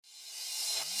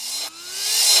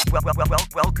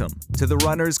Welcome to the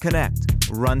Runners Connect,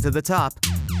 Run to the Top,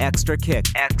 Extra Kick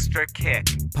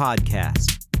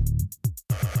podcast.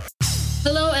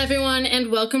 Hello, everyone,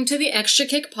 and welcome to the Extra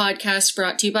Kick podcast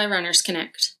brought to you by Runners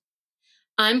Connect.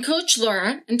 I'm Coach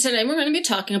Laura, and today we're going to be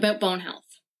talking about bone health.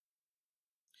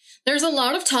 There's a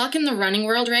lot of talk in the running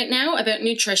world right now about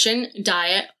nutrition,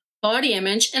 diet, body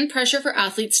image, and pressure for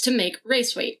athletes to make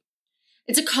race weight.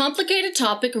 It's a complicated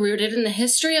topic rooted in the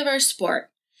history of our sport.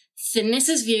 Thinness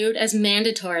is viewed as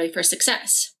mandatory for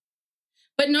success.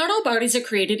 But not all bodies are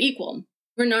created equal.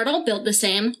 We're not all built the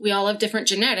same, we all have different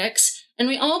genetics, and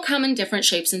we all come in different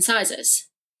shapes and sizes.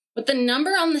 What the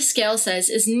number on the scale says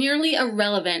is nearly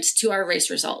irrelevant to our race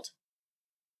result.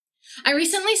 I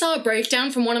recently saw a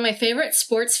breakdown from one of my favorite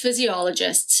sports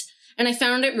physiologists, and I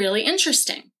found it really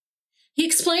interesting. He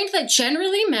explained that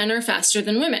generally men are faster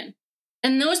than women,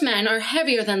 and those men are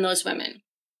heavier than those women.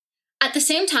 At the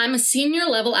same time, a senior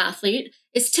level athlete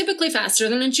is typically faster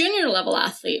than a junior level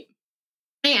athlete.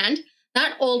 And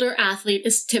that older athlete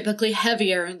is typically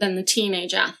heavier than the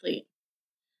teenage athlete.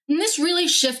 And this really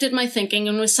shifted my thinking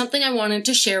and was something I wanted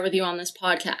to share with you on this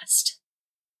podcast.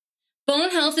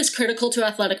 Bone health is critical to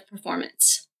athletic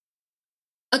performance.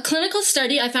 A clinical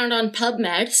study I found on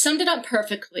PubMed summed it up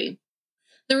perfectly.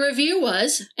 The review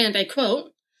was, and I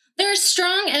quote, "There is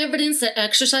strong evidence that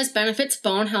exercise benefits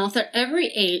bone health at every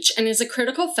age and is a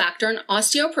critical factor in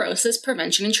osteoporosis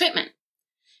prevention and treatment.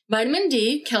 Vitamin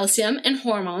D, calcium, and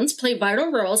hormones play vital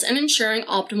roles in ensuring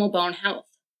optimal bone health.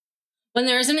 When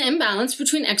there is an imbalance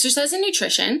between exercise and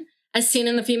nutrition, as seen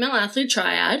in the female athlete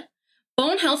triad,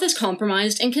 bone health is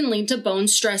compromised and can lead to bone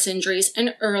stress injuries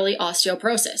and early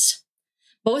osteoporosis.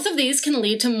 Both of these can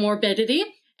lead to morbidity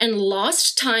and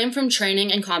lost time from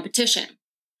training and competition.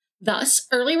 Thus,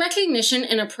 early recognition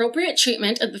and appropriate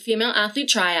treatment of the female athlete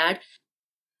triad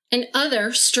and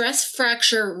other stress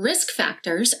fracture risk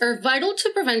factors are vital to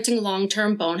preventing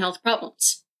long-term bone health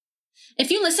problems."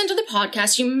 If you listen to the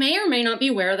podcast, you may or may not be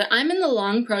aware that I'm in the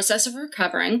long process of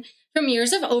recovering from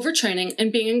years of overtraining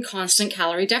and being in constant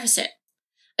calorie deficit.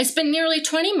 I spent nearly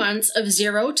 20 months of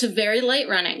zero to very light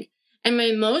running, and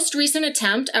my most recent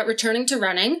attempt at returning to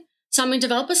running saw me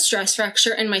develop a stress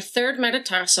fracture in my third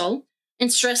metatarsal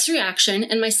and stress reaction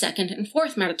in my second and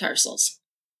fourth metatarsals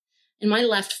in my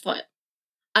left foot.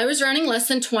 I was running less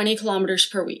than 20 kilometers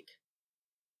per week.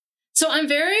 So I'm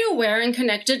very aware and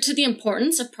connected to the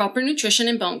importance of proper nutrition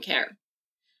and bone care.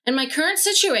 And my current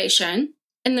situation,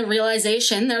 and the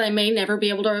realization that I may never be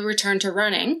able to return to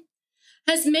running,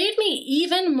 has made me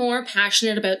even more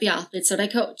passionate about the athletes that I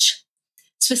coach.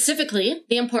 Specifically,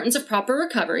 the importance of proper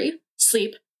recovery,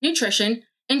 sleep, nutrition,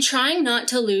 and trying not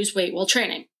to lose weight while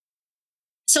training.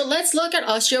 So let's look at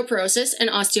osteoporosis and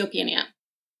osteopenia.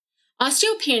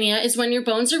 Osteopenia is when your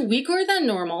bones are weaker than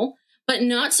normal, but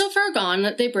not so far gone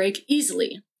that they break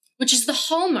easily, which is the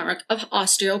hallmark of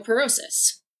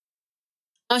osteoporosis.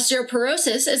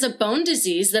 Osteoporosis is a bone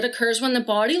disease that occurs when the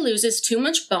body loses too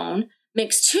much bone,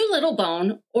 makes too little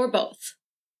bone, or both.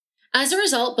 As a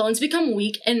result, bones become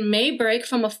weak and may break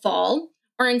from a fall,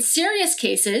 or in serious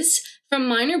cases, from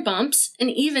minor bumps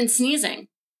and even sneezing.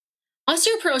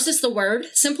 Osteoporosis, the word,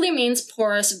 simply means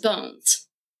porous bones.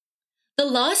 The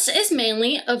loss is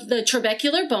mainly of the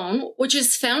trabecular bone, which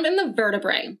is found in the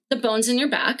vertebrae, the bones in your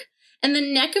back, and the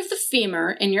neck of the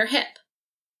femur in your hip.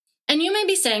 And you may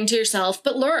be saying to yourself,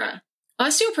 "But Laura,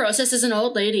 osteoporosis is an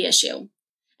old lady issue."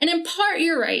 And in part,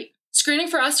 you're right. Screening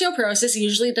for osteoporosis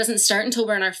usually doesn't start until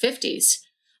we're in our 50s.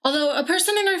 Although a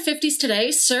person in our 50s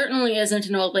today certainly isn't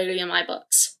an old lady in my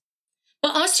books.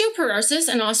 But osteoporosis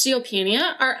and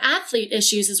osteopenia are athlete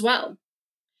issues as well.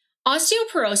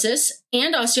 Osteoporosis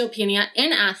and osteopenia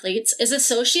in athletes is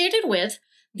associated with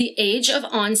the age of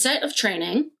onset of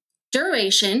training,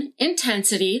 duration,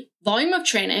 intensity, volume of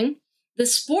training, the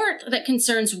sport that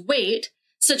concerns weight,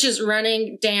 such as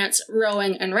running, dance,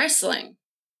 rowing, and wrestling.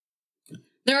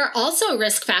 There are also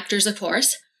risk factors, of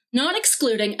course, not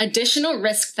excluding additional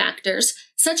risk factors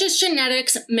such as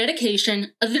genetics,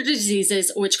 medication, other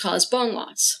diseases which cause bone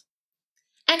loss.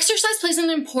 Exercise plays an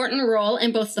important role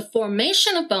in both the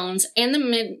formation of bones and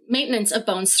the maintenance of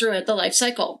bones throughout the life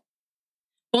cycle.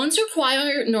 Bones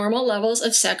require normal levels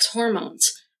of sex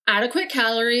hormones, adequate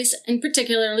calories, and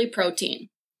particularly protein.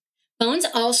 Bones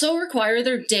also require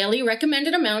their daily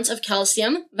recommended amounts of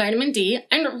calcium, vitamin D,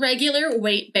 and regular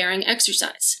weight-bearing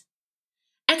exercise.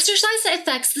 Exercise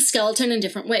affects the skeleton in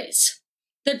different ways.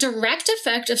 The direct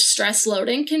effect of stress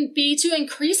loading can be to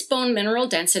increase bone mineral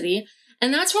density,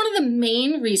 and that's one of the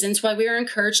main reasons why we are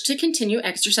encouraged to continue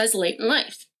exercise late in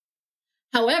life.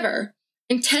 However,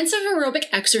 intensive aerobic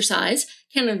exercise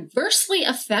can adversely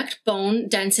affect bone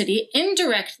density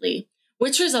indirectly,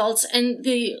 which results in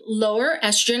the lower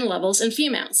estrogen levels in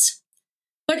females.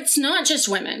 But it's not just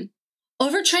women.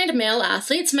 Overtrained male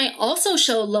athletes may also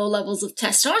show low levels of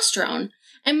testosterone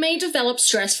and may develop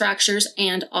stress fractures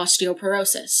and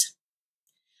osteoporosis.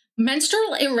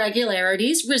 Menstrual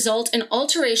irregularities result in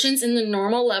alterations in the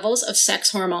normal levels of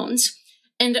sex hormones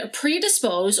and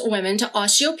predispose women to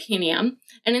osteopenia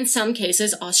and, in some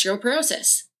cases,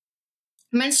 osteoporosis.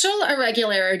 Menstrual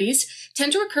irregularities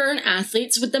tend to occur in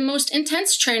athletes with the most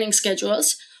intense training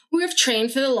schedules who have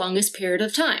trained for the longest period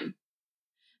of time.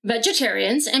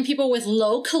 Vegetarians and people with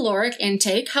low caloric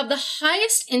intake have the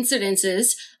highest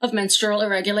incidences of menstrual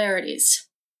irregularities.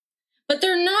 But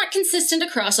they're not consistent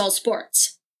across all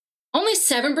sports. Only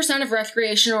 7% of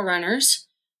recreational runners,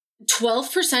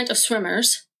 12% of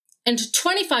swimmers, and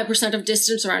 25% of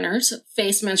distance runners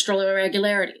face menstrual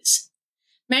irregularities.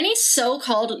 Many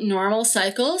so-called normal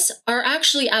cycles are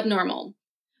actually abnormal,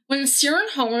 when serum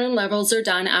hormone levels are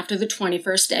done after the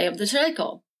 21st day of the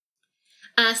cycle.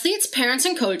 Athletes, parents,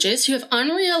 and coaches who have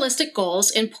unrealistic goals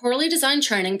in poorly designed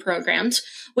training programs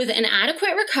with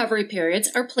inadequate recovery periods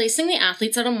are placing the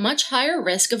athletes at a much higher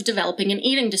risk of developing an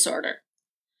eating disorder.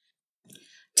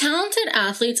 Talented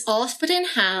athletes often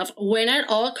have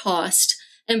win-at-all-cost,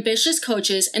 ambitious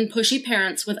coaches and pushy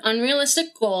parents with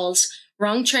unrealistic goals,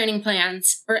 wrong training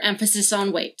plans, or emphasis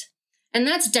on weight, and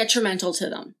that's detrimental to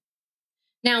them.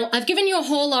 Now, I've given you a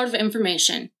whole lot of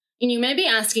information, and you may be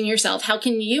asking yourself, how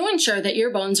can you ensure that your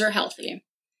bones are healthy?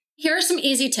 Here are some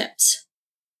easy tips.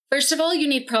 First of all, you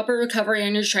need proper recovery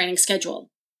in your training schedule.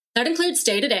 That includes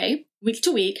day to day, week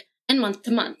to week, and month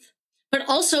to month, but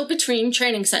also between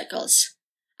training cycles.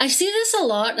 I see this a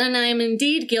lot, and I am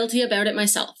indeed guilty about it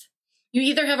myself. You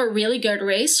either have a really good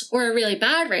race or a really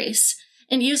bad race,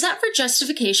 and use that for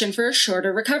justification for a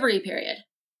shorter recovery period.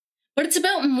 But it's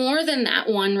about more than that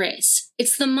one race.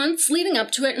 It's the months leading up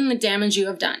to it and the damage you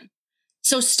have done.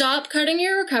 So stop cutting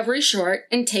your recovery short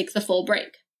and take the full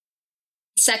break.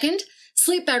 Second,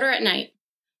 sleep better at night.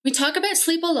 We talk about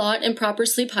sleep a lot, and proper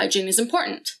sleep hygiene is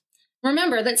important.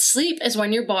 Remember that sleep is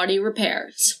when your body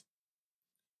repairs.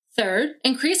 Third,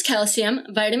 increase calcium,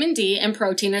 vitamin D, and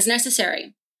protein as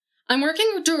necessary. I'm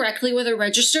working directly with a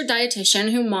registered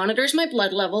dietitian who monitors my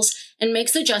blood levels and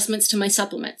makes adjustments to my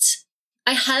supplements.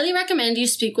 I highly recommend you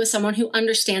speak with someone who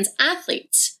understands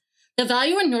athletes. The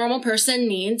value a normal person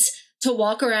needs to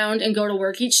walk around and go to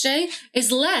work each day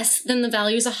is less than the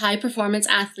values a high-performance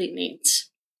athlete needs.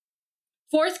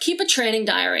 Fourth, keep a training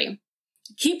diary.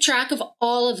 Keep track of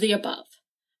all of the above.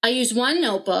 I use one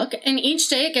notebook, and each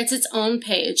day it gets its own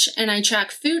page, and I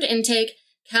track food intake,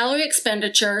 calorie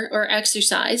expenditure or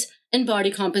exercise, and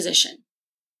body composition.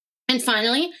 And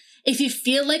finally, if you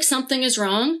feel like something is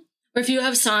wrong, or if you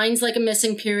have signs like a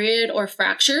missing period or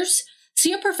fractures,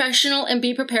 see a professional and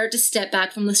be prepared to step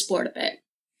back from the sport a bit.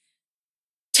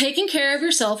 Taking care of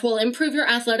yourself will improve your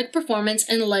athletic performance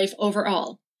and life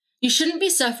overall. You shouldn't be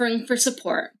suffering for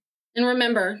support, and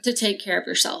remember to take care of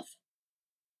yourself.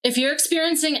 If you're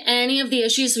experiencing any of the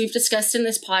issues we've discussed in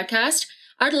this podcast,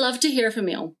 I'd love to hear from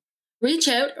you. Reach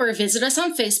out or visit us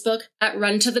on Facebook at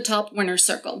Run to the Top Winners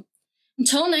Circle.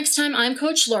 Until next time, I'm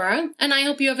Coach Laura, and I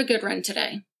hope you have a good run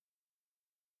today.